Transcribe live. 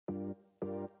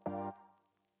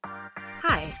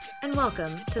Hi, and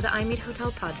welcome to the I Meet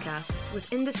Hotel podcast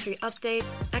with industry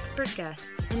updates, expert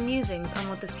guests, and musings on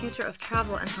what the future of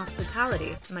travel and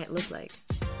hospitality might look like.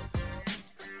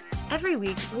 Every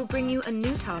week, we'll bring you a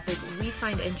new topic we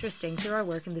find interesting through our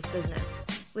work in this business,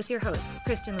 with your host,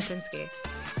 Christian Lipinski.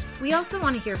 We also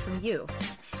want to hear from you.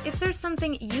 If there's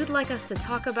something you'd like us to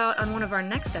talk about on one of our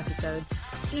next episodes,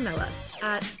 email us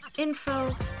at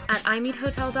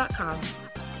info@imeethotel.com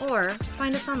or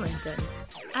find us on LinkedIn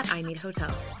at I Meet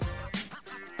Hotel.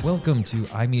 Welcome to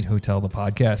I Meet Hotel, the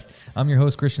podcast. I'm your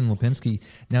host, Christian Lipinski.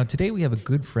 Now, today we have a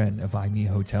good friend of I Meet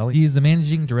Hotel. He is the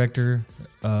managing director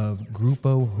of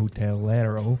Grupo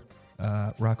Hotelero,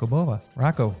 Rocco Bova.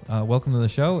 Rocco, welcome to the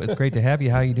show. It's great to have you.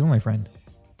 How are you doing, my friend?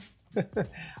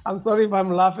 I'm sorry if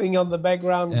I'm laughing on the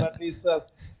background, but it's a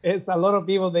lot of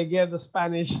people, they get the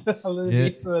Spanish a little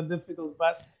bit difficult,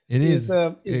 but it's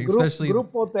especially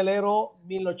Grupo Hotelero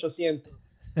 1800.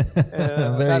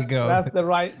 There you go. That's the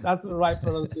right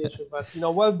pronunciation. But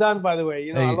well done, by the way.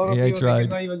 A lot of people they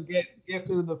cannot even get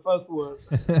to the first word.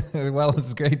 Well,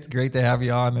 it's great to have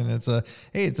you on, and it's a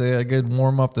good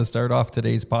warm up to start off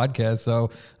today's podcast. So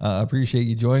appreciate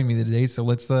you joining me today. So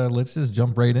let's just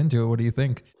jump right into it. What do you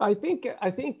think? I think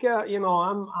I'm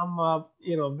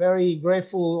very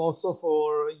grateful also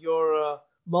for your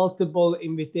multiple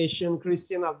invitation,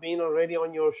 Christian. I've been already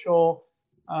on your show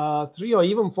 3 or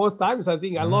even 4 times. I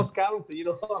think I lost count.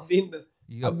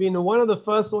 I've been one of the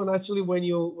first one actually when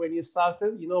you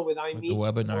started. With I Meet the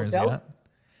webinars, Hotels.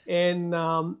 And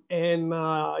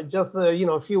just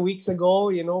a few weeks ago,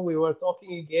 we were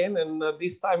talking again, and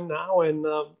this time now, and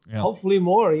hopefully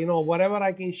more. Whatever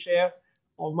I can share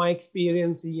of my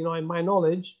experience, and my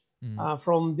knowledge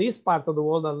from this part of the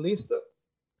world, at least,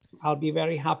 I'll be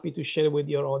very happy to share with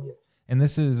your audience. And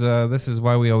this is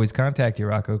why we always contact you,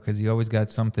 Rocco, because you always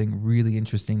got something really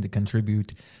interesting to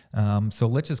contribute. So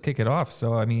let's just kick it off.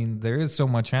 So, I mean, there is so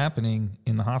much happening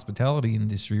in the hospitality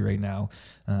industry right now.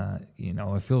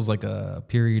 It feels like a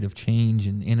period of change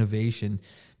and innovation.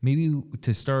 Maybe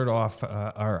to start off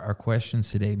our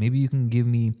questions today, maybe you can give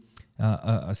me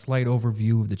a slight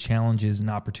overview of the challenges and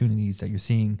opportunities that you're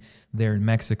seeing there in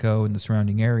Mexico and the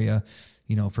surrounding area.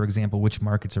 For example, which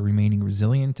markets are remaining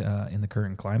resilient in the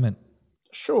current climate?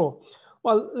 Sure.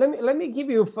 Well, let me give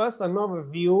you first an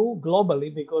overview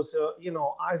globally, because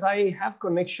as I have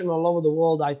connection all over the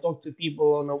world, I talk to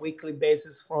people on a weekly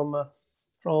basis from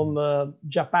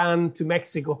Japan to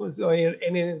Mexico, so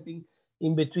anything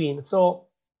in between. So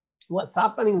what's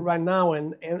happening right now,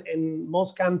 and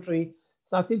most countries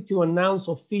started to announce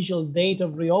official date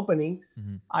of reopening,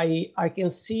 I can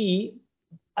see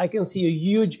a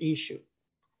huge issue,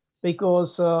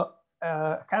 because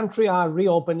countries are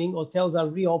reopening, hotels are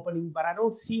reopening, but I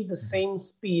don't see the same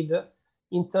speed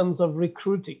in terms of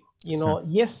recruiting. Sure.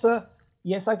 Yes,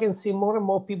 I can see more and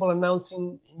more people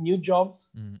announcing new jobs,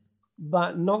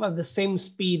 but not at the same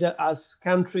speed as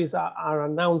countries are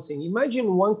announcing.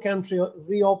 Imagine one country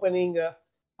reopening,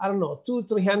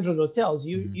 200-300 hotels.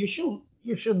 You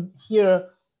should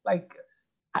hear like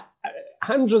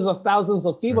hundreds of thousands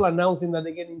of people announcing that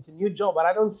they get into new job, but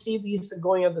I don't see these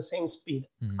going at the same speed.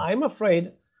 I'm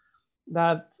afraid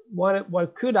that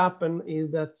what could happen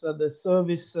is that the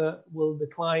service will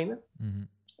decline,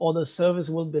 or the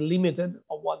service will be limited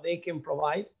of what they can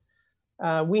provide.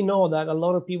 We know that a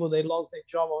lot of people, they lost their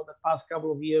job over the past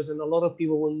couple of years, and a lot of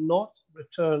people will not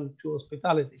return to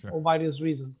hospitality for various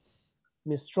reasons: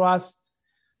 mistrust,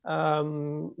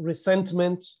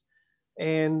 resentment,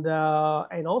 and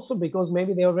also because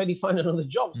maybe they already find another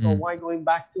job. So why going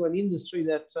back to an industry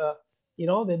that they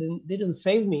didn't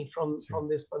save me from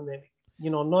this pandemic?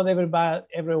 Not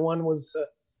everyone was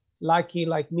lucky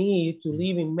like me to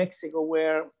live in Mexico,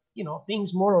 where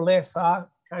things more or less are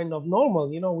kind of normal.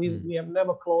 We have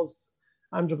never closed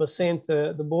 100%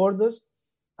 the borders.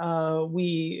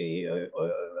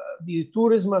 The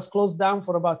tourism was closed down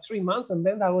for about 3 months, and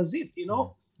then that was it.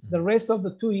 The rest of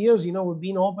the 2 years, we've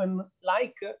been open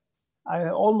like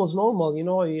almost normal,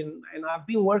 and I've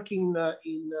been working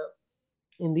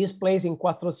in this place in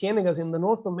Cuatro Ciénegas in the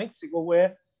north of Mexico,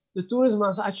 where the tourism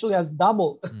has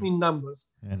doubled in numbers.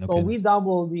 So we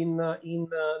doubled in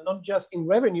not just in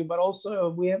revenue, but also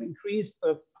we have increased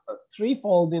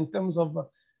threefold in terms of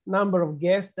number of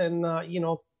guests, and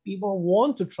people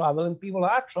want to travel, and people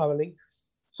are traveling.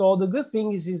 So the good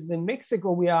thing is in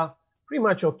Mexico we are pretty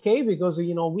much okay, because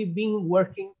we've been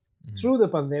working through the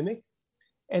pandemic,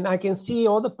 and I can see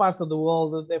other parts of the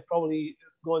world that they're probably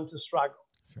going to struggle.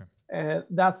 Sure.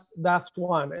 That's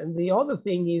one. And the other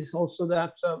thing is also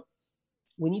that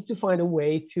we need to find a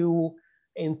way to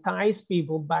entice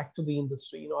people back to the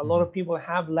industry. A lot of people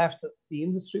have left the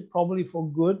industry probably for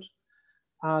good.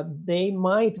 they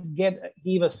might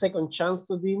give a second chance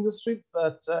to the industry,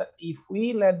 but if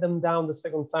we let them down the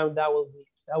second time, that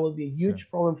will be a huge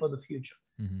problem for the future.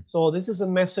 Mm-hmm. So this is a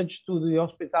message to the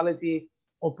hospitality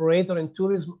operator and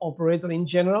tourism operator in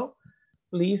general.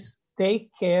 Please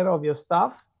take care of your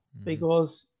staff,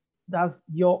 because that's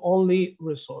your only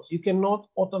resource. You cannot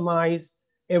automate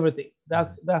everything.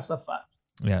 That's a fact.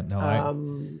 Yeah,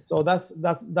 no. So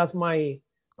that's my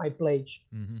pledge.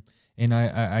 Mm-hmm. And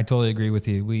I totally agree with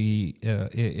you. We,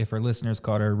 if our listeners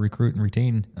caught our Recruit and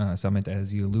Retain Summit,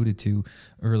 as you alluded to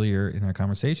earlier in our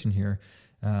conversation here,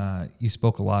 you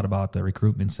spoke a lot about the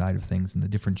recruitment side of things and the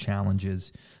different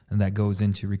challenges and that goes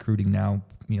into recruiting now,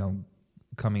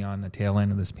 coming on the tail end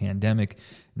of this pandemic.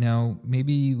 Now,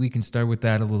 maybe we can start with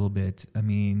that a little bit. I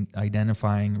mean,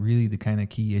 identifying really the kind of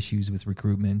key issues with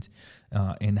recruitment,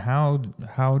 and how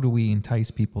do we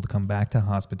entice people to come back to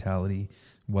hospitality,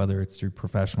 whether it's through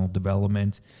professional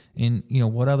development, and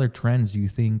what other trends do you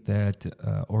think that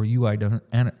or you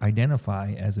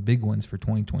identify as the big ones for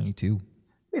 2022?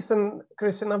 Listen,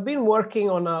 Christian, I've been working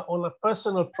on a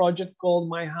personal project called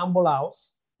My Humble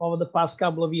House over the past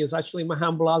couple of years. Actually, My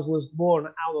Humble House was born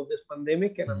out of this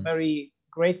pandemic, and I'm very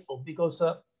grateful because,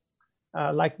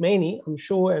 like many, I'm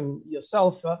sure, and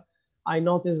yourself, I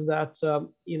noticed that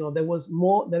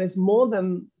there is more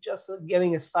than just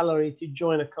getting a salary to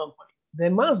join a company. There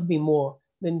must be more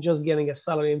than just getting a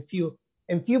salary and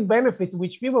few benefits,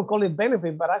 which people call it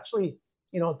benefit, but actually,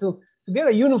 to get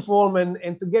a uniform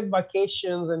and to get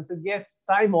vacations and to get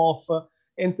time off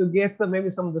and to get maybe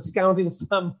some discount in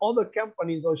some other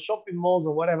companies or shopping malls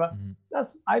or whatever,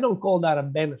 I don't call that a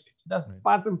benefit. That's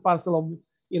part and parcel of,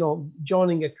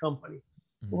 joining a company.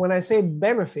 When I say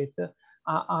benefit,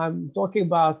 I'm talking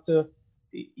about,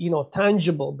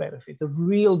 tangible benefit, a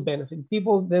real benefit.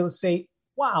 People, they will say,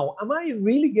 wow, am I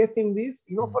really getting this?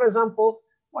 For example,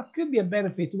 what could be a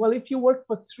benefit? Well, if you work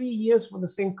for 3 years for the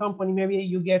same company, maybe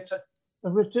you get a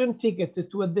return ticket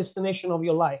to a destination of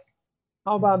your life.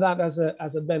 How about that as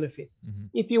a benefit?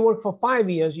 If you work for 5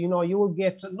 years, you will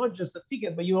get not just a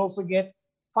ticket, but you also get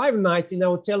 5 nights in a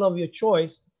hotel of your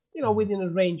choice, within a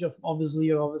range of,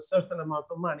 obviously, of a certain amount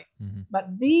of money.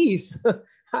 But these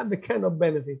are the kind of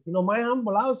benefit. My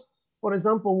Humble House, for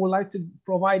example, would like to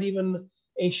provide even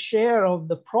a share of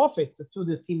the profit to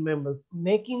the team members,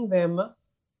 making them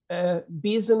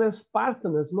business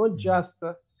partners, not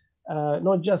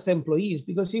just employees.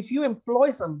 Because if you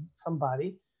employ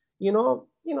somebody,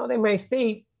 they may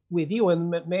stay with you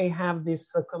and may have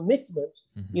this commitment,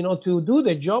 to do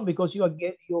the job because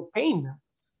you're paying them.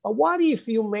 But what if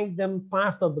you make them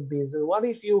part of the business? What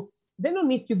if they don't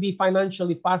need to be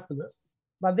financially partners,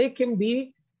 but they can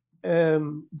be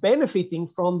benefiting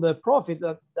from the profit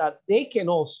that they can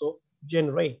also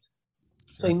generate.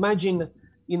 So imagine,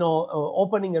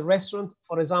 opening a restaurant,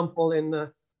 for example,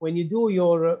 and when you do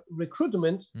your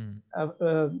recruitment,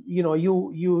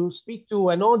 you speak to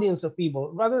an audience of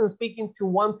people rather than speaking to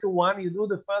one-to-one. You do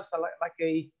the first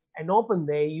an open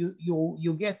day.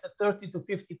 You get 30 to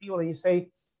 50 people, and you say,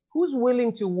 who's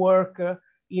willing to work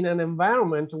in an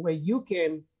environment where you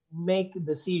can make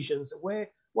decisions?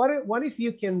 What if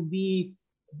you can be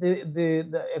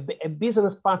a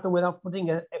business partner without putting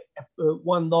a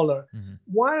 $1?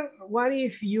 What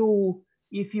if you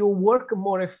work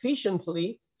more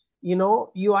efficiently?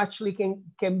 You actually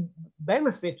can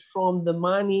benefit from the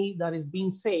money that is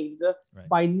being saved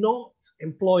by not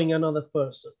employing another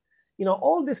person.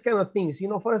 All these kind of things.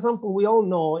 For example, we all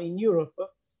know in Europe.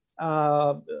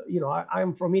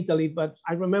 I'm from Italy, but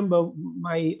I remember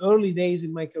my early days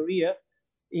in my career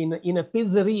in a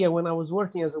pizzeria when I was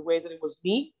working as a waiter. It was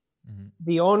me,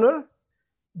 the owner,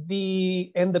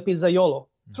 and the pizzaiolo.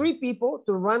 3 people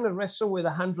to run a restaurant with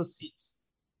 100 seats.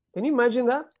 Can you imagine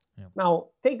that? Yeah. Now,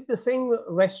 take the same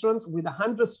restaurants with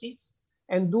 100 seats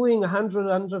and doing 100,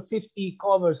 150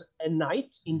 covers a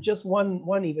night in just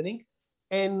one evening,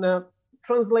 and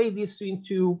translate this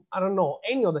into, I don't know,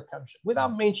 any other country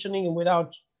without mentioning and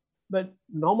but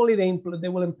normally they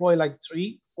will employ like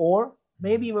 3, 4,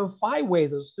 maybe even 5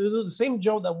 waiters to do the same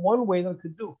job that one waiter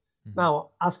could do. Now,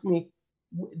 ask me,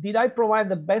 did I provide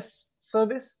the best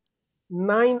service?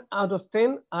 9 out of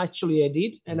 10, actually I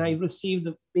did, and I received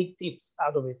big tips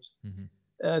out of it.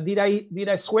 Did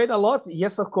I sweat a lot?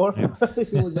 Yes, of course.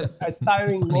 It was a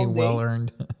tiring long day. Well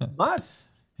earned. But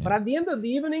at the end of the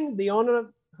evening, the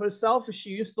owner herself,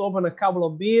 she used to open a couple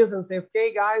of beers and say,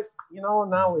 okay, guys,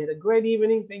 now we had a great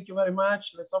evening. Thank you very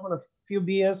much. Let's open a few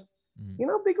beers,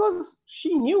 because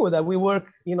she knew that we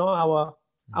work,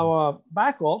 our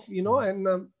back off,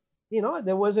 and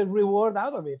there was a reward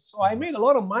out of it. So I made a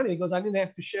lot of money because I didn't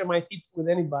have to share my tips with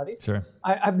anybody. Sure.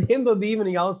 At the end of the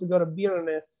evening, I also got a beer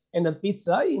and a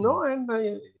pizza, and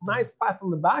a nice pat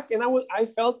on the back. And I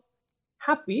felt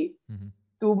happy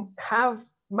to have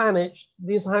managed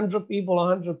these 100 people,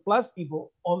 100 plus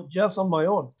people just on my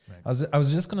own. Right. I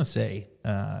was just going to say,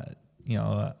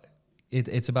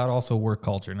 it's about also work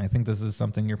culture. And I think this is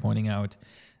something you're pointing out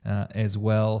as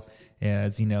well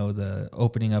as, the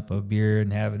opening up a beer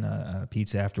and having a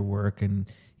pizza after work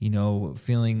and,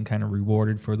 feeling kind of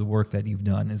rewarded for the work that you've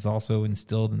done is also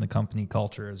instilled in the company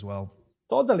culture as well.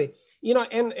 Totally.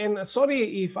 And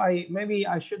sorry if maybe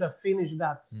I should have finished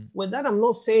that. With that, I'm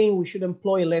not saying we should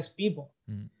employ less people,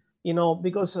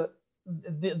 because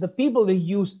the people that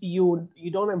you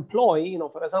don't employ,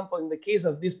 for example, in the case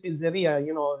of this pizzeria,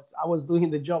 I was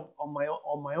doing the job on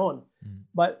my own.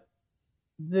 But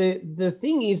the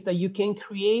thing is that you can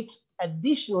create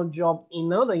additional job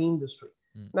in other industry.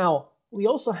 Now, we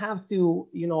also have to,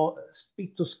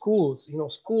 speak to schools.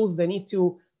 Schools, they need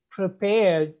to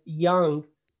prepare young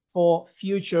for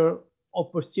future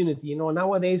opportunity.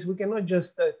 Nowadays we cannot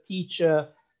just teach,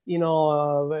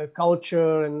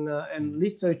 culture and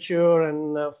literature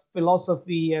and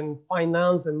philosophy and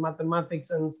finance and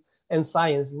mathematics and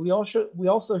science. We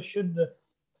also should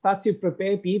start to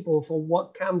prepare people for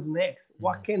what comes next.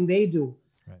 What can they do?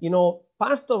 Right.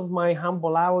 Part of my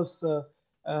Humble Hours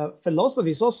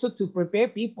philosophy is also to prepare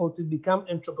people to become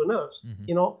entrepreneurs.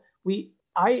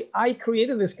 I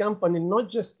created this company not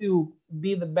just to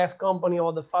be the best company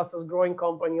or the fastest growing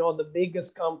company or the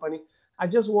biggest company. I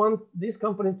just want this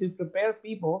company to prepare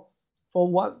people for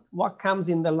what comes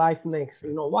in their life next.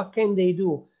 What can they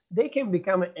do? They can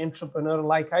become an entrepreneur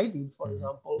like I did, for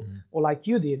example, or like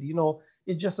you did.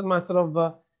 It's just a matter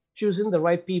of choosing the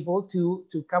right people to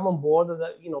come on board,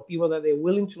 that, people that they're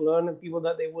willing to learn and people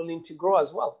that they're willing to grow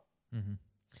as well.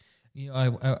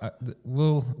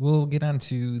 We'll get on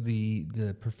to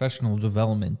the professional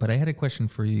development, but I had a question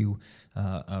for you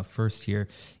first here.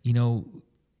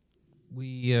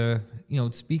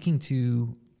 Speaking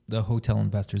to the hotel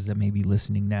investors that may be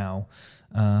listening now,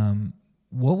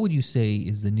 what would you say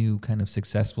is the new kind of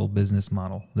successful business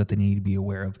model that they need to be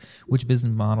aware of? Which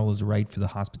business model is right for the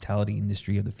hospitality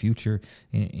industry of the future,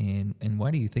 and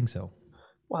why do you think so?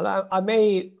 Well, I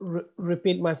may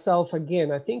repeat myself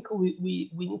again. I think we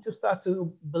need to start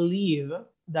to believe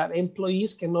that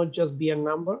employees cannot just be a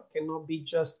number, cannot be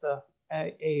just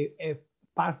a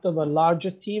part of a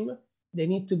larger team. They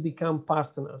need to become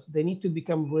partners. They need to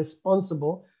become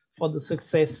responsible for the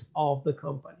success of the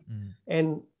company.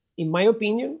 And in my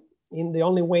opinion, the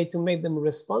only way to make them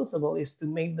responsible is to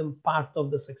make them part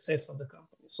of the success of the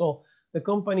company. So the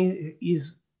company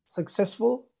is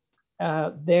successful,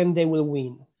 then they will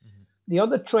win. The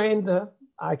other trend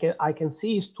I can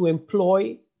see is to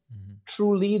employ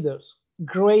true leaders,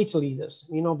 great leaders,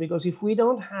 because if we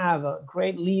don't have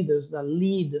great leaders that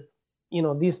lead,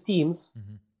 these teams,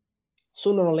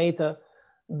 sooner or later,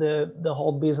 the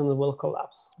whole business will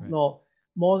collapse. Right.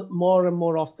 More and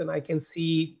more often I can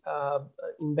see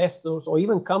investors or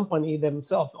even company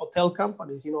themselves, hotel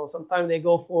companies, sometimes they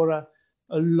go for a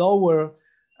lower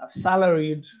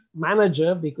salaried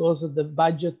manager because of the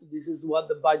budget. This is what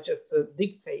the budget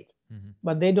dictate.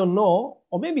 But they don't know,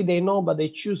 or maybe they know, but they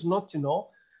choose not to know,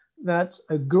 that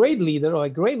a great leader or a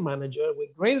great manager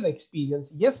with greater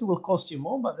experience, yes, it will cost you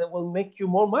more, but it will make you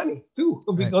more money too,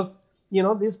 because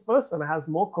this person has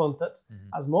more contact,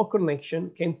 has more connection,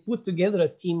 can put together a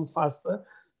team faster,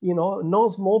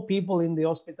 knows more people in the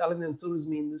hospitality and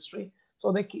tourism industry,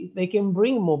 so they can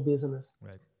bring more business.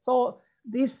 Right. So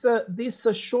this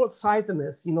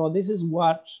short-sightedness, this is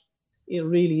what it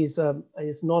really is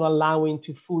not allowing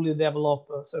to fully develop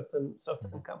a certain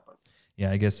company. Yeah,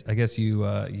 I guess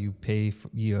you pay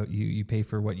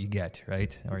for what you get,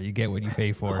 right? Or you get what you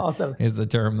pay for is the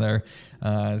term there.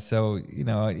 I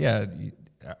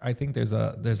think there's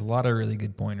a lot of really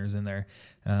good pointers in there.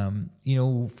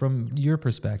 From your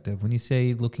perspective, when you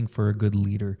say looking for a good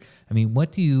leader, I mean,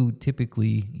 what do you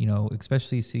typically,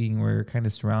 especially seeing we're kind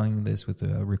of surrounding this with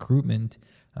recruitment,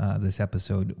 this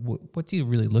episode, what do you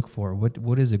really look for?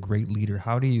 What is a great leader?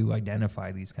 How do you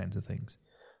identify these kinds of things?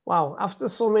 Wow, after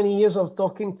so many years of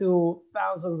talking to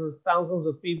thousands and thousands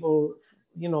of people,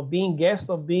 being guest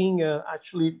or being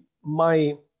actually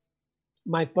my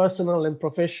personal and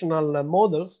professional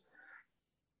models,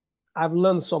 I've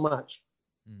learned so much.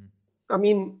 I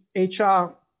mean,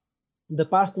 HR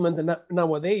department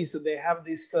nowadays, they have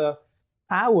this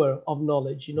power of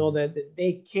knowledge, that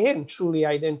they can truly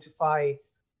identify,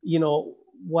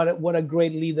 what a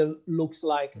great leader looks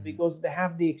like, because they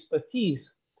have the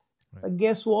expertise. Right. But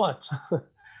guess what?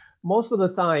 most of the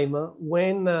time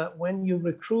when you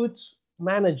recruit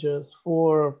managers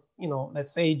for,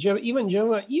 let's say even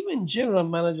general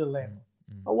manager level,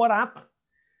 what happens?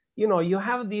 You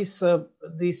have this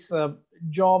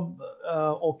job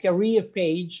or career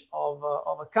page of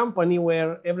a company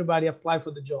where everybody apply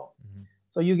for the job.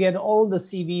 So you get all the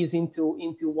CVs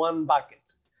into one bucket.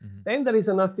 Then there is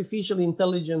an artificial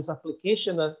intelligence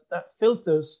application that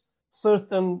filters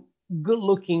certain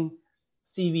good-looking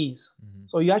CVs.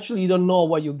 So you actually don't know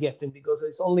what you're getting because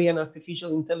it's only an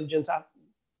artificial intelligence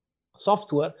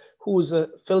software who's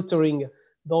filtering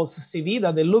those CV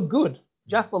that they look good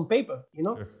just on paper,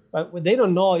 Sure. But they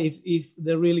don't know if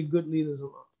they're really good leaders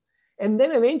or not. And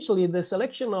then eventually the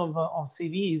selection of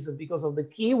CVs, because of the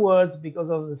keywords, because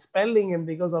of the spelling, and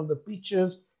because of the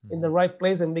pictures in the right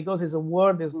place, and because it's a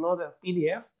Word, it's not a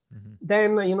PDF,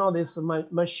 then, this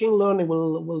machine learning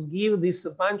will give this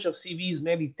bunch of CVs,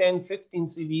 maybe 10, 15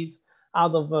 CVs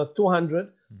out of 200,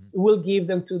 it will give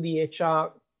them to the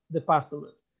HR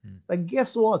department. But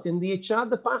guess what? In the HR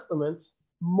department,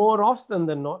 more often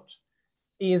than not,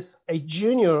 is a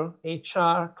junior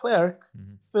HR clerk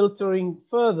filtering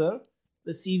further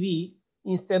the CV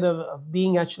instead of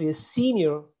being actually a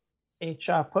senior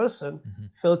HR person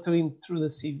filtering through the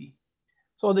CV.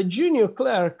 So the junior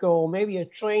clerk, or maybe a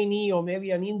trainee, or maybe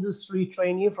an industry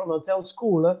trainee from hotel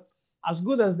school, as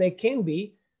good as they can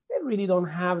be, they really don't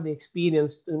have the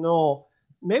experience to know.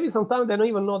 Maybe sometimes they don't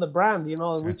even know the brand,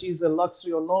 Sure. which is a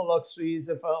luxury or non luxury, is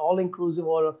it all inclusive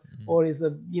or is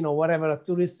a whatever, a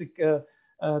touristic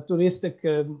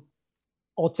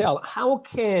hotel. How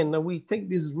can we take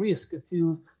this risk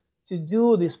to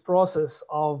do this process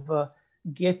of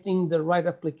getting the right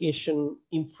application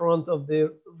in front of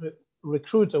the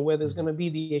recruiter, where there's going to be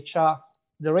the HR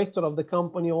director of the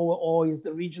company or is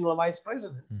the regional vice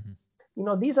president?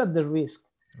 These are the risks.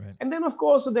 Right. And then, of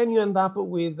course, then you end up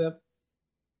with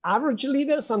average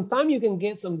leaders. Sometimes you can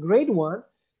get some great one,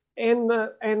 and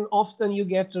often you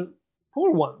get a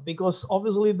poor one, because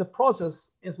obviously the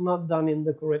process is not done in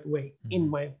the correct way, in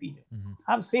my opinion.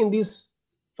 I've seen this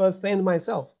firsthand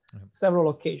myself, several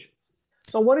occasions.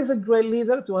 So what is a great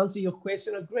leader? To answer your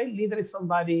question, a great leader is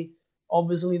somebody,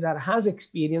 obviously, that has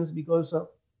experience, because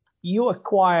you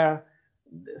acquire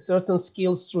certain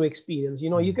skills through experience.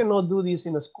 You cannot do this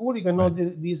in a school. You cannot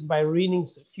do this by reading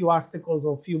a few articles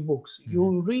or a few books.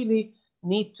 You really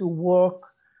need to walk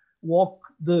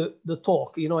the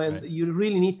talk, and you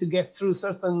really need to get through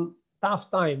certain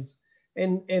tough times.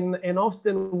 And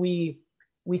often we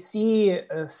see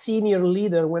a senior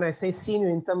leader. When I say senior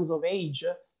in terms of age,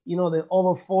 the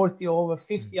over 40 or over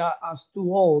 50 are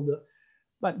too old.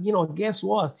 But, guess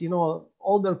what?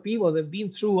 Older people, they've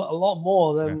been through a lot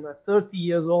more than a 30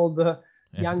 years old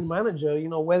young manager,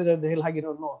 whether they like it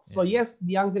or not. So yes,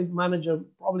 the younger manager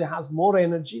probably has more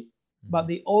energy, but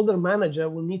the older manager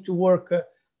will need to work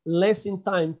less in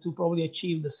time to probably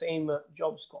achieve the same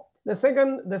job scope. The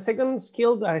second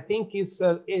skill that I think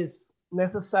is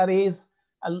necessary is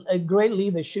a great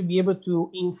leader should be able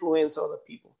to influence other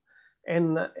people.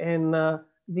 And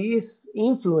this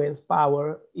influence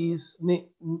power needs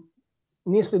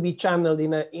to be channeled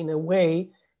in a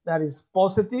way that is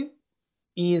positive,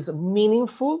 is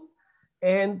meaningful,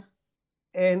 and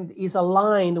is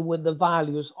aligned with the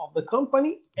values of the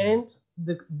company and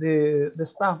the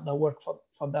staff that work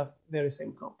for that very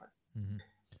same company.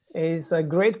 Is a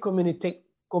great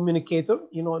communicator,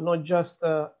 not just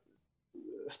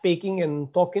speaking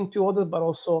and talking to others, but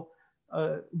also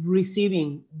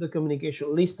receiving the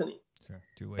communication, listening.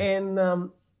 Sure.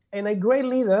 And a great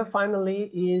leader,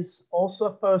 finally, is also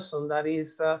a person that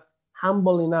is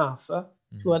humble enough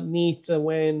to admit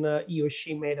when he or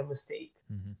she made a mistake.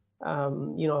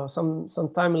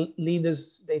 Sometimes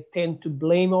leaders, they tend to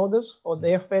blame others for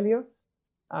their failure.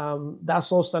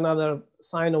 That's also another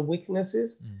sign of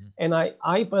weaknesses. And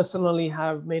I personally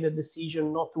have made a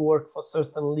decision not to work for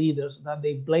certain leaders that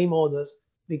they blame others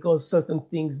because certain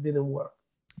things didn't work.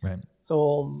 Right.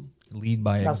 So lead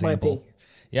by that's example. My take.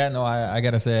 Yeah, no, I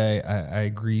got to say, I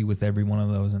agree with every one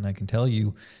of those. And I can tell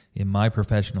you, in my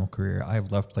professional career,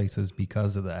 I've left places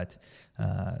because of that,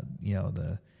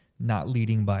 the not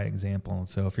leading by example. And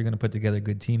so if you're going to put together a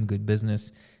good team, good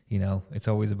business, it's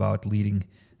always about leading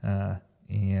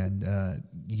and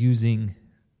using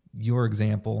your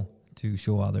example to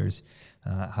show others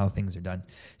how things are done.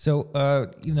 So,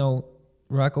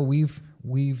 Rocco,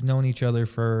 we've known each other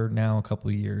for now a couple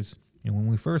of years. And when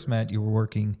we first met, you were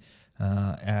working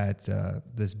at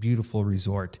this beautiful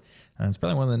resort. And it's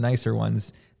probably one of the nicer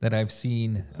ones that I've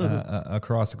seen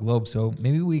across the globe. So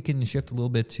maybe we can shift a little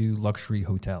bit to luxury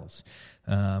hotels,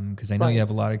 because I know you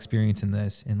have a lot of experience in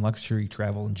this, in luxury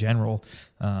travel in general.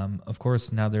 Of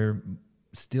course, now they're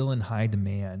still in high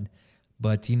demand,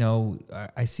 but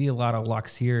I see a lot of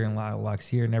lux here and a lot of lux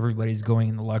here, and everybody's going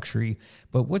into luxury.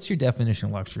 But what's your definition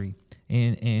of luxury?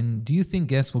 And do you think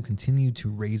guests will continue to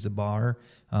raise the bar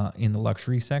in the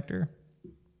luxury sector?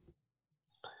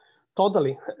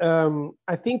 Totally.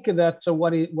 I think that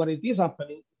what it is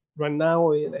happening right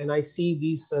now, and I see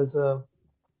this as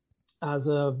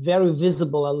a very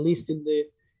visible, at least in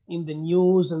the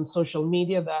news and social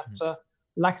media, that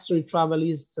luxury travel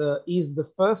is the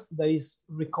first that is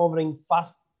recovering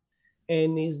fast,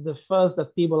 and is the first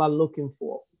that people are looking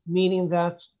for. Meaning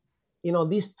that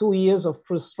these 2 years of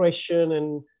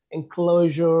frustration and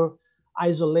closure,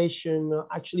 isolation,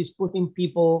 actually is putting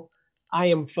people. I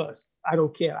am first. I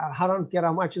don't care. I don't care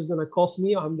how much it's going to cost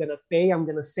me. I'm going to pay. I'm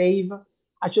going to save.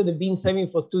 Actually, they've been saving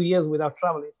for 2 years without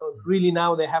traveling. So really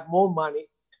now they have more money.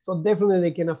 So definitely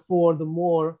they can afford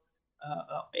more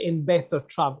and better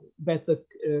travel, better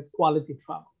quality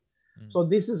travel. So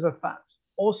this is a fact.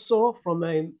 Also, from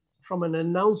an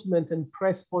announcement and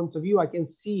press point of view, I can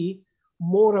see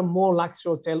more and more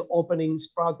luxury hotel openings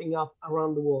sprouting up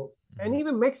around the world. And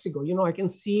even Mexico, I can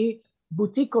see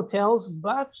boutique hotels,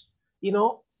 but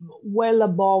well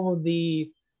above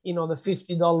the the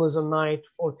 $50 a night,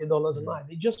 $40 a night.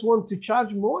 They just want to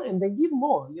charge more, and they give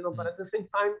more, but at the same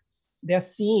time, they're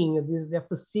seeing this, they're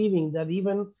perceiving that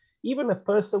even a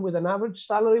person with an average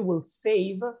salary will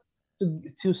save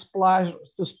to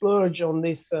splurge on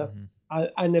this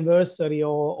anniversary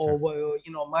or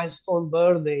milestone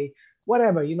birthday,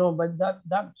 whatever, but that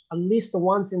at least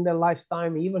once in their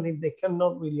lifetime, even if they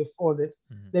cannot really afford it,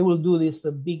 they will do this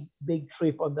a big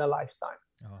trip of their lifetime.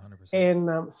 100%.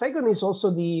 And second is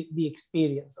also the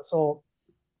experience. So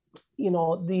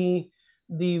the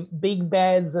big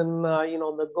beds and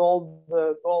the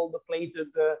gold plated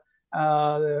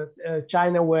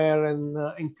Chinaware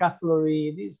and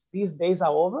cutlery, these days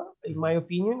are over, in my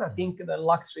opinion. I think that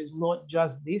luxury is not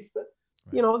just this.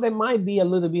 Right. There might be a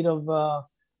little bit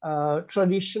of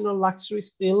traditional luxury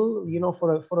still,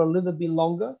 for a little bit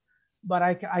longer, but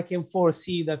I can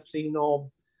foresee that,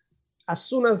 as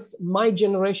soon as my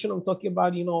generation, I'm talking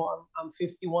about, I'm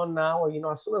 51 now,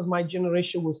 as soon as my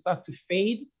generation will start to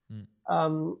fade,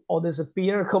 or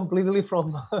disappear completely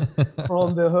from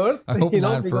the earth. I hope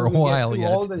not for a while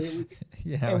yet.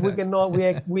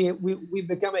 We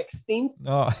become extinct.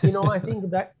 Oh. I think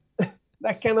that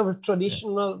kind of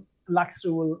traditional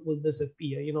luxury will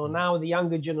disappear. Now the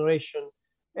younger generation,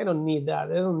 they don't need that.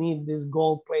 They don't need this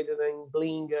gold-plated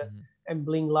and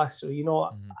bling luxury.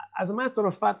 As a matter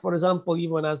of fact, for example,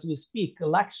 even as we speak,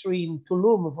 luxury in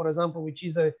Tulum, for example, which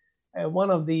is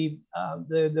one of the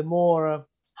more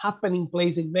happening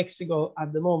place in Mexico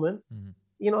at the moment,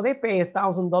 they pay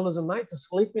 $1,000 a night to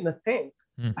sleep in a tent.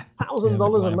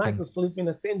 $1,000 a night to sleep in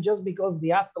a tent, just because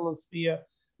the atmosphere,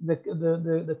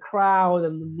 the crowd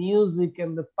and the music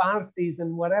and the parties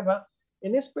and whatever.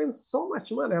 And they spend so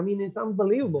much money. I mean, it's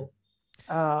unbelievable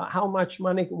how much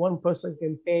money one person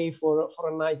can pay for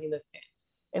a night in a tent.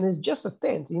 And it's just a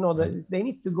tent. They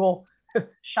need to go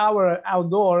shower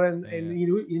outdoor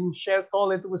and share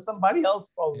toilet with somebody else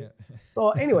probably. Yeah. So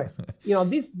anyway,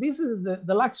 this is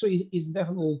the luxury is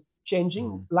definitely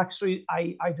changing. Luxury,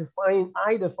 I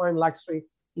define luxury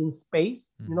in space.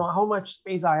 How much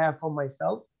space I have for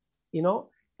myself,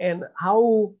 and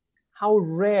how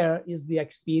rare is the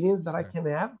experience that I can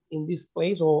have in this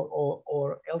place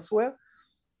or elsewhere.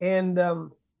 And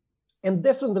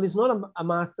definitely it's not a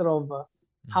matter of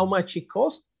how much it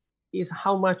costs, is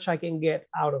how much I can get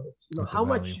out of it.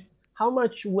 How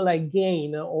much will I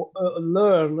gain or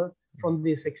learn from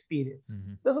this experience?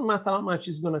 Doesn't matter how much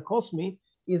it's going to cost me.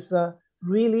 It's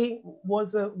really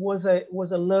was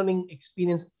a learning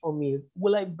experience for me.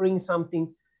 Will I bring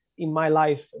something in my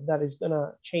life that is going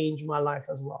to change my life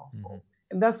as well?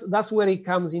 And that's where it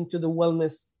comes into the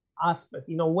wellness aspect.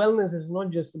 Wellness is not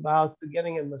just about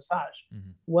getting a massage.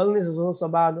 Wellness is also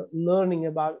about learning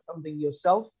about something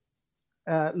yourself,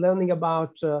 learning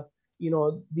about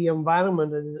the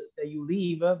environment that you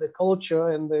live, the culture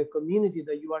and the community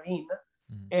that you are in,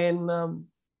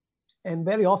 and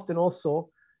very often also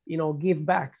give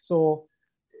back. So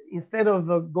instead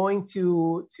of going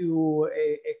to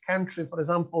a country, for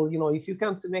example, if you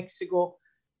come to Mexico,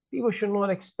 people should not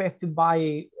expect to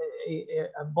buy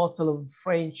a bottle of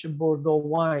French Bordeaux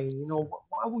wine.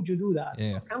 Why would you do that?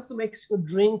 Yeah. Come to Mexico,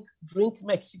 drink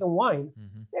Mexican wine.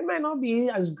 They might not be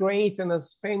as great and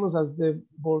as famous as the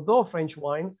Bordeaux French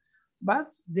wine,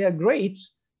 but they are great,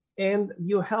 and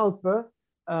you help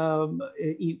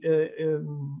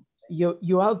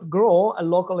you help grow a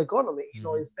local economy.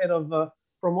 Instead of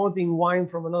promoting wine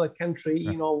from another country,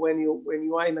 Sure. when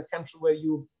you are in a country where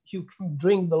you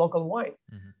drink the local wine.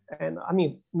 And I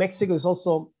mean, Mexico is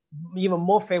also even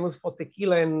more famous for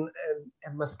tequila and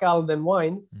mezcal than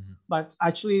wine. But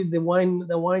actually, the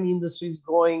wine industry is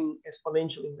growing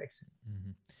exponentially in Mexico.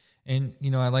 And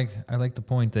I like the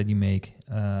point that you make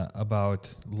about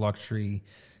luxury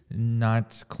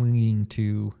not clinging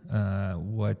to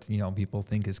what people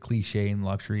think is cliche in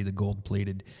luxury, the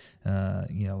gold-plated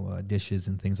dishes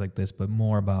and things like this, but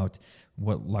more about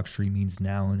what luxury means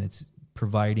now, and it's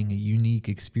providing a unique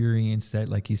experience that,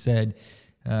 like you said,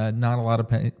 not a lot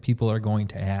of people are going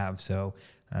to have. So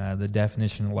the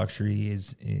definition of luxury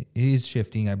is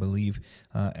shifting, I believe,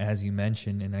 as you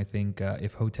mentioned, and I think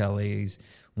if hoteliers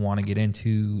want to get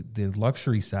into the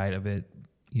luxury side of it,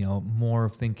 more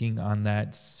of thinking on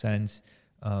that sense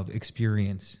of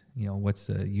experience, what's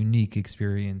a unique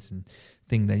experience and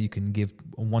thing that you can give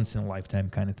a once in a lifetime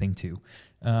kind of thing too.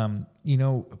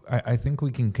 I think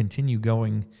we can continue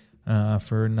going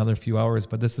for another few hours,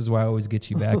 but this is why I always get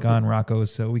you back on, Rocco,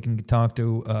 so we can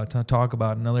talk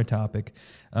about another topic.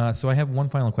 So I have one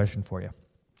final question for you.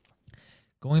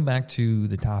 Going back to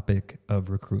the topic of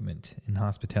recruitment in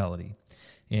hospitality,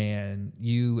 and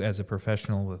you as a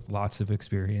professional with lots of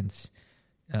experience,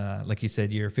 like you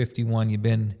said, you're 51, you've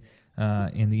been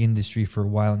in the industry for a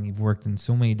while, and you've worked in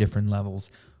so many different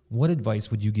levels. What advice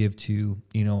would you give to,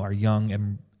 our young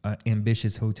and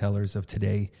ambitious hotelers of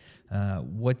today?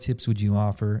 What tips would you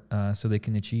offer so they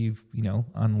can achieve,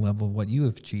 on the level of what you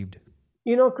have achieved?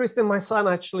 Christian, my son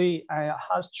actually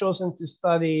has chosen to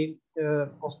study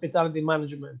hospitality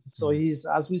management. So he's,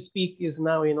 as we speak, is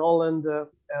now in Holland,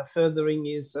 furthering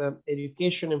his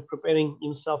education and preparing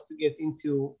himself to get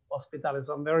into hospitality.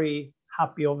 So I'm very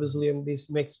happy, obviously, and this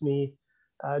makes me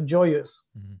joyous.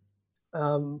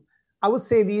 I would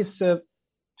say this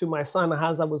to my son,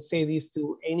 as I would say this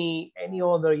to any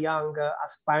other young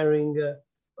aspiring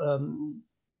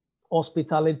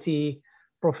hospitality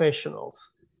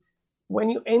professionals. When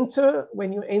you enter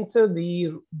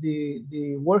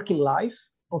the working life,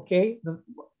 okay,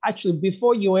 actually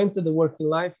before you enter the working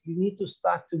life, you need to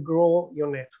start to grow your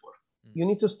network. You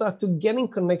need to start to get in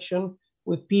connection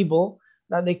with people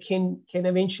that they can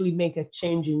eventually make a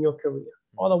change in your career.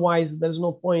 Otherwise, there's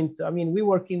no point. I mean, we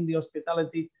work in the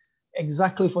hospitality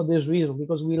exactly for this reason,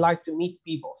 because we like to meet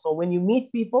people. So when you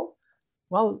meet people,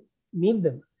 well, meet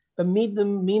them. But meet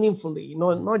them meaningfully,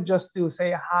 not just to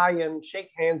say hi and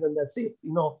shake hands and that's it.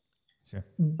 Sure.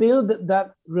 Build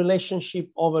that relationship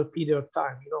over a period of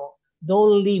time.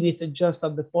 Don't leave it just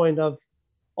at the point of,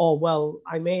 oh well,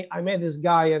 I met this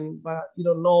guy, but you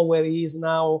don't know where he is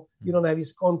now. You don't have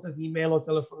his contact email or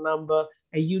telephone number,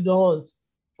 and you don't,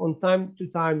 from time to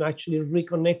time, actually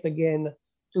reconnect again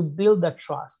to build that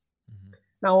trust.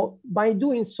 Now, by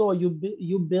doing so,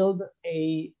 you build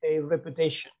a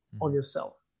reputation on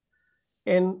yourself.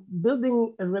 And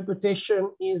building a reputation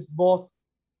is both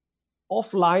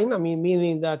offline,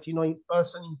 meaning that, in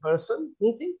person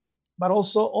meeting, but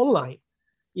also online.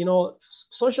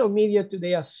 Social media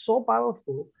today are so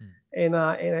powerful. And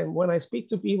when I speak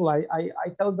to people, I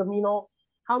tell them,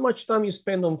 how much time you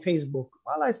spend on Facebook?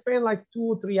 Well, I spend like 2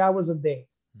 or 3 hours a day.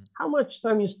 How much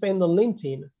time you spend on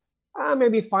LinkedIn?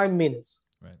 Maybe 5 minutes.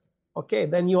 Right. Okay,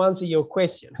 then you answer your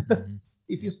question.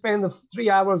 If you spend 3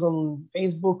 hours on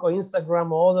Facebook or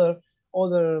Instagram or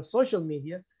other social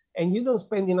media, and you don't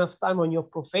spend enough time on your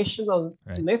professional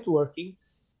networking,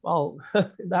 well,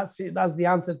 that's it. That's the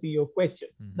answer to your question.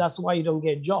 That's why you don't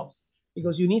get jobs,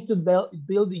 because you need to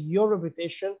build your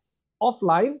reputation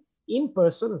offline, in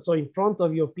person, so in front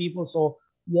of your people. So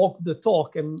walk the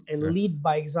talk and lead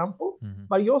by example.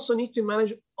 But you also need to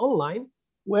manage online,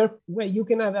 where you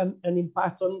can have an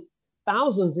impact on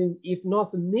thousands, if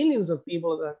not millions of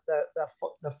people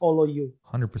that follow you.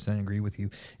 100% agree with you.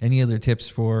 Any other tips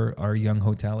for our young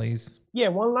hoteliers? Yeah,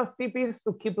 one last tip is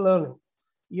to keep learning.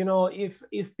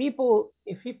 If people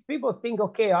think,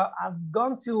 okay, I've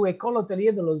gone to École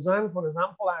Hôtelière de Lausanne, for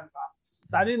example, I've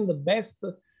studied in the best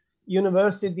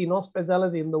university in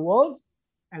hospitality in the world,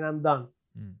 and I'm done.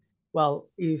 Well,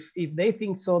 if they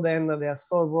think so, then they are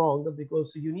so wrong,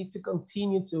 because you need to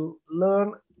continue to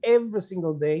learn every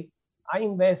single day. I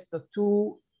invest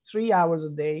 2-3 hours a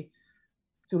day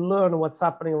to learn what's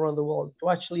happening around the world, to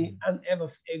actually have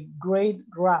a great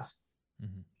grasp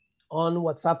on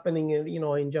what's happening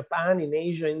in Japan, in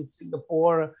Asia, in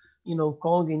Singapore, Hong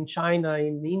Kong, in China,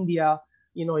 in India,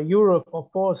 Europe, of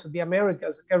course, the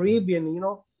Americas, Caribbean.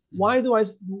 Why do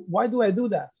I do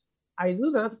that? I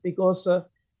do that because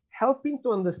helping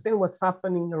to understand what's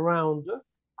happening around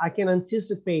I can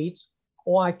anticipate,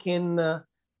 or I can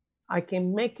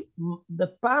make the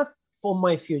path for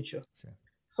my future. Sure.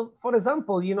 So, for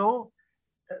example,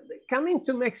 coming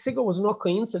to Mexico was no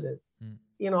coincidence.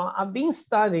 I've been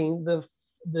studying the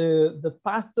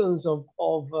patterns of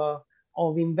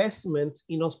investment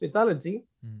in hospitality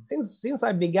since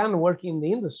I began working in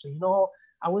the industry.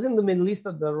 I was in the Middle East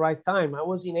at the right time. I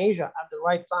was in Asia at the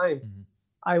right time.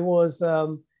 I was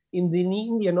in the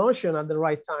Indian Ocean at the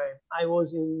right time. I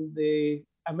was in the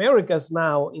Americas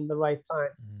now in the right time.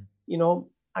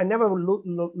 I never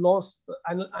lost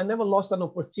an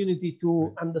opportunity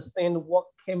to understand what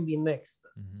can be next.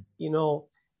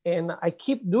 And I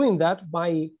keep doing that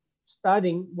by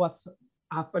studying what's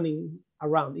happening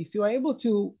around. If you are able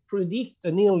to predict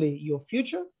nearly your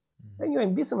future, then you're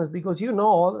in business, because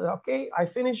okay, I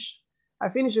finish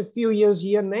a few years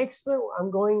here, next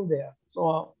I'm going there.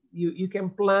 So you can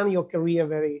plan your career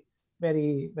very,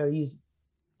 very, very easy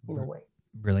in a way.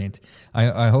 Brilliant.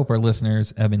 I hope our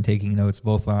listeners have been taking notes,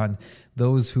 both on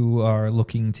those who are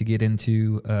looking to get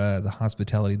into the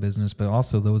hospitality business, but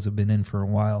also those who have been in for a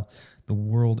while. The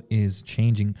world is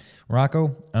changing.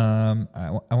 Rocco,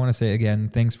 I want to say again,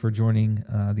 thanks for joining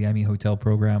the IMEET Hotel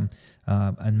program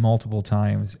and multiple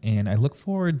times. And I look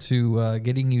forward to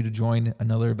getting you to join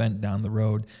another event down the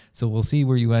road. So we'll see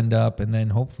where you end up. And then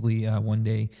hopefully one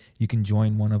day you can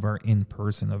join one of our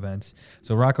in-person events.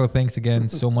 So Rocco, thanks again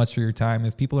so much for your time.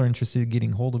 If people are interested in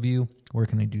getting hold of you, where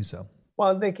can they do so?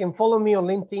 Well, they can follow me on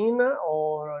LinkedIn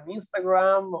or on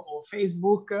Instagram or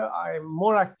Facebook. I'm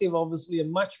more active, obviously,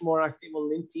 and much more active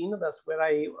on LinkedIn. That's where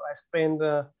I spend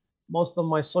most of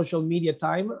my social media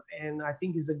time. And I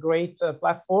think it's a great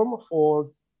platform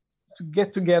to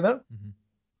get together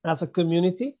as a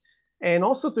community, and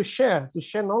also to share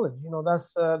knowledge.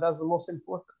 That's the most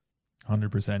important.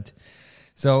 100%.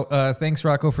 So thanks,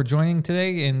 Rocco, for joining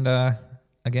today. And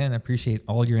again, I appreciate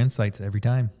all your insights every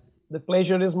time. The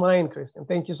pleasure is mine, Christian.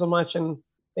 Thank you so much. And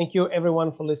thank you,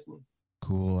 everyone, for listening.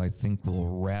 Cool. I think we'll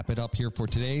wrap it up here for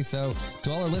today. So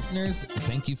to all our listeners,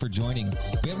 thank you for joining.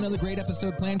 We have another great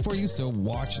episode planned for you, so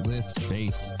watch this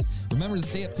space. Remember to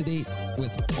stay up to date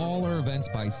with all our events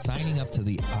by signing up to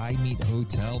the IMEET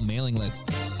Hotel mailing list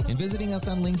and visiting us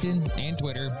on LinkedIn and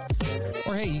Twitter.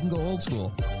 Or hey, you can go old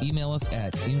school. Email us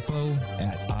at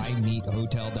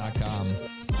info@imeethotel.com.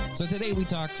 So today we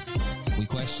talked, we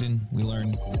questioned, we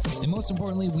learned, and most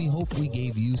importantly, we hope we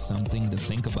gave you something to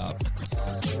think about.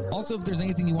 Also, if there's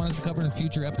anything you want us to cover in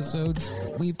future episodes,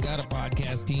 we've got a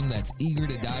podcast team that's eager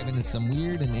to dive into some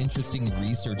weird and interesting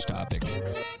research topics.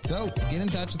 So get in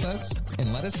touch with us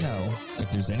and let us know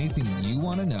if there's anything you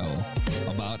want to know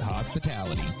about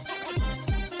hospitality.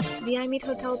 The IMEET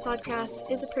Hotel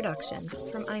podcast is a production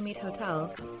from IMEET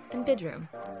Hotel and Bidroom,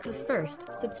 the first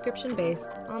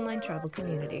subscription-based online travel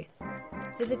community.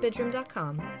 Visit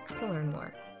bidroom.com to learn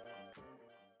more.